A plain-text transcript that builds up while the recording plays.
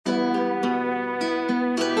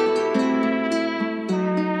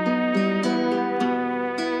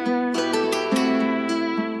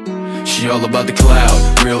She all about the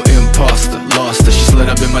cloud, real imposter. Lost her, she slid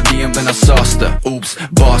up in my DM, then I sauced her. Oops,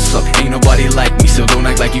 boss up, ain't nobody like me, so don't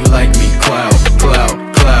act like you like me. Cloud,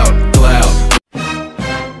 cloud, cloud, cloud.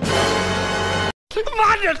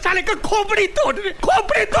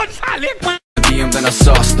 DM, then I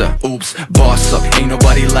sauced her. Oops, boss up, ain't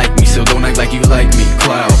nobody like me, so don't act like you like me.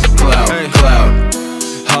 Cloud, cloud, cloud.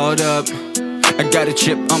 Hold up, I got a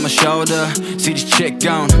chip on my shoulder. See this chick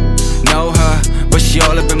gone, know her, but she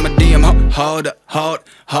all up in my DM. Hold up,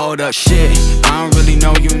 hold up, shit, I don't really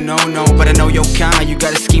know you, no, but I know your kind. You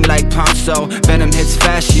got a scheme like Ponzo. Venom hits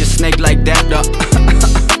fast, she a snake like that, though.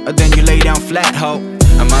 Then you lay down flat, ho.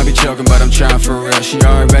 I might be joking, but I'm trying for real. She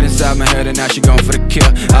already read inside my head and now she going for the kill.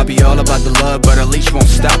 I'll be all about the love, but her leash won't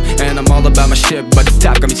stop. And I'm all about my shit, but the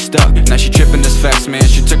top got me stuck. Now she tripping this facts, man.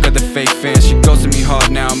 She took her the fake fans. She goes to me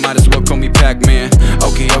hard now, might as well call me Pac-Man.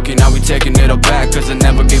 Okay, now we taking it all back, cause I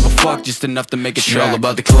never gave a fuck, just enough to make it track. She all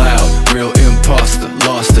about the cloud, real imposter.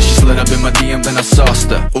 Lost her, she slid up in my DM, then I sauced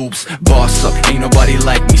her. Oops, boss up, ain't nobody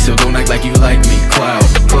like me, so don't act like you like me. Cloud,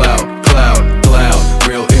 cloud, cloud, cloud,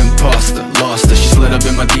 real imposter. Lost her, she slid up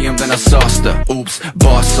in my DM, then I sauced her. Oops,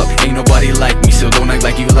 boss up, ain't nobody like me, so don't act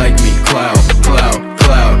like you like me. Cloud, cloud,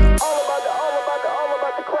 cloud.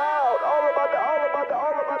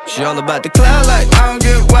 She all about the cloud, like I don't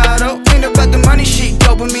get wild, oh. Ain't about the money, she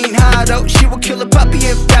dopamine high, though. She will kill a puppy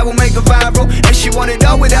if that will make her viral. And she want it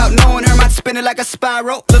all without knowing her mind spinning like a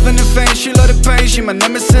spiral. Living in fame, she love the pain, she my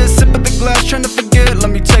nemesis. Sip of the glass, trying to forget, let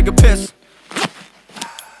me take a piss.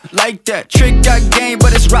 Like that, trick got game,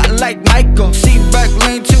 but it's rotten like Michael. Seat back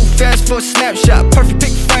lane too fast for a snapshot. Perfect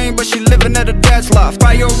pick frame, but she living at her dad's loft.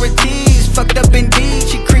 Priorities, fucked up indeed.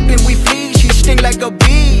 She creeping, we flee, she sting like a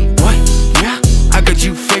bee. What? Yeah, I got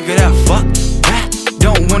you figured out, fuck that.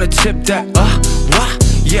 Don't wanna tip that, what?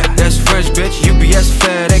 Yeah, that's French, bitch, UPS,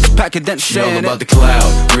 FedEx, packet, then she all about the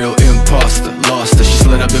cloud, real imposter. Lost her, she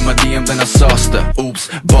slid up in my DM, then I sauced her. Oops,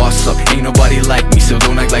 boss up, ain't nobody like me, so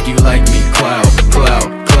don't act like you like me. Cloud,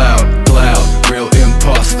 cloud, cloud, cloud, real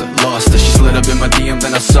imposter. Lost her, she slid up in my DM,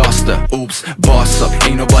 then I sauced her. Oops, boss up,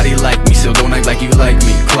 ain't nobody like me, so don't act like you like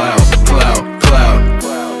me. Cloud, cloud, cloud.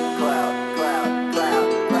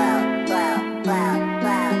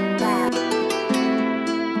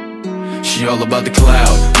 She all about the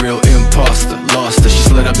cloud, real imposter. Lost her, she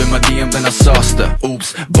slid up in my DM, then I sauced her.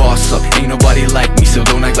 Oops, boss up, ain't nobody like me, so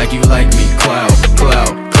don't act like you like me. Cloud,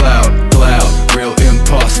 cloud, cloud, cloud, real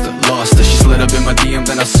imposter. Lost her, she slid up in my DM,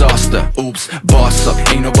 then I sauced her. Oops, boss up,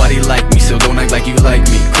 ain't nobody like me, so don't act like you like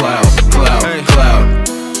me. Cloud, cloud, cloud.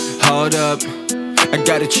 Hold up, I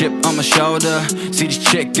got a chip on my shoulder. See this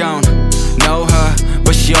chick gone, know her,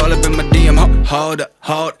 but she all up in my DM. Hold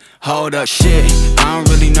up, shit, I don't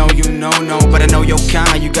really know you, no, but I know your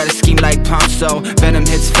kind. You got a scheme like Ponzo. Venom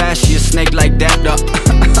hits fast, she a snake like that, though.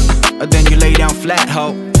 Then you lay down flat,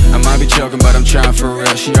 ho. I might be joking, but I'm trying for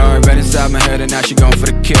real. She already read inside my head and now she going for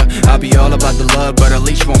the kill. I'll be all about the love, but her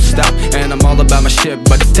leash won't stop. And I'm all about my shit,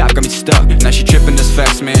 but the top got me stuck. Now she tripping this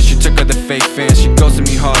facts, man. She took her the fake fans. She goes to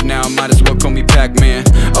me hard now, might as well call me Pac-Man.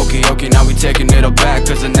 Okay, now we taking it all back,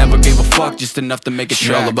 cause I never gave a fuck, just enough to make it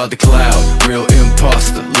track. She all about the cloud, real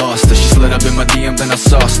imposter. Lost her, she slid up in my DM, then I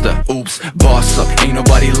sauced her. Oops, boss up, ain't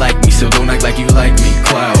nobody like me, so don't act like you like me.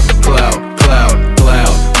 Cloud, cloud, cloud,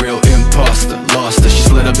 cloud, real imposter. Lost her, she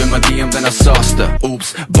slid up in my DM, then I sauced her.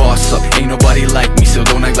 Oops, boss up, ain't nobody like me, so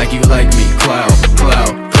don't act like you like me. Cloud,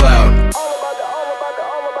 cloud, cloud.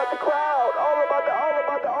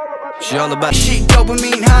 She all about she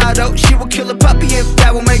dopamine high, though. She will kill a puppy if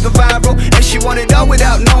that will make her viral. And she want it all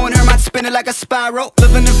without knowing her mind spinning like a spiral.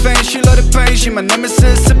 Living in fame, she love the pain, she my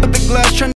nemesis. Sip of the glass, trying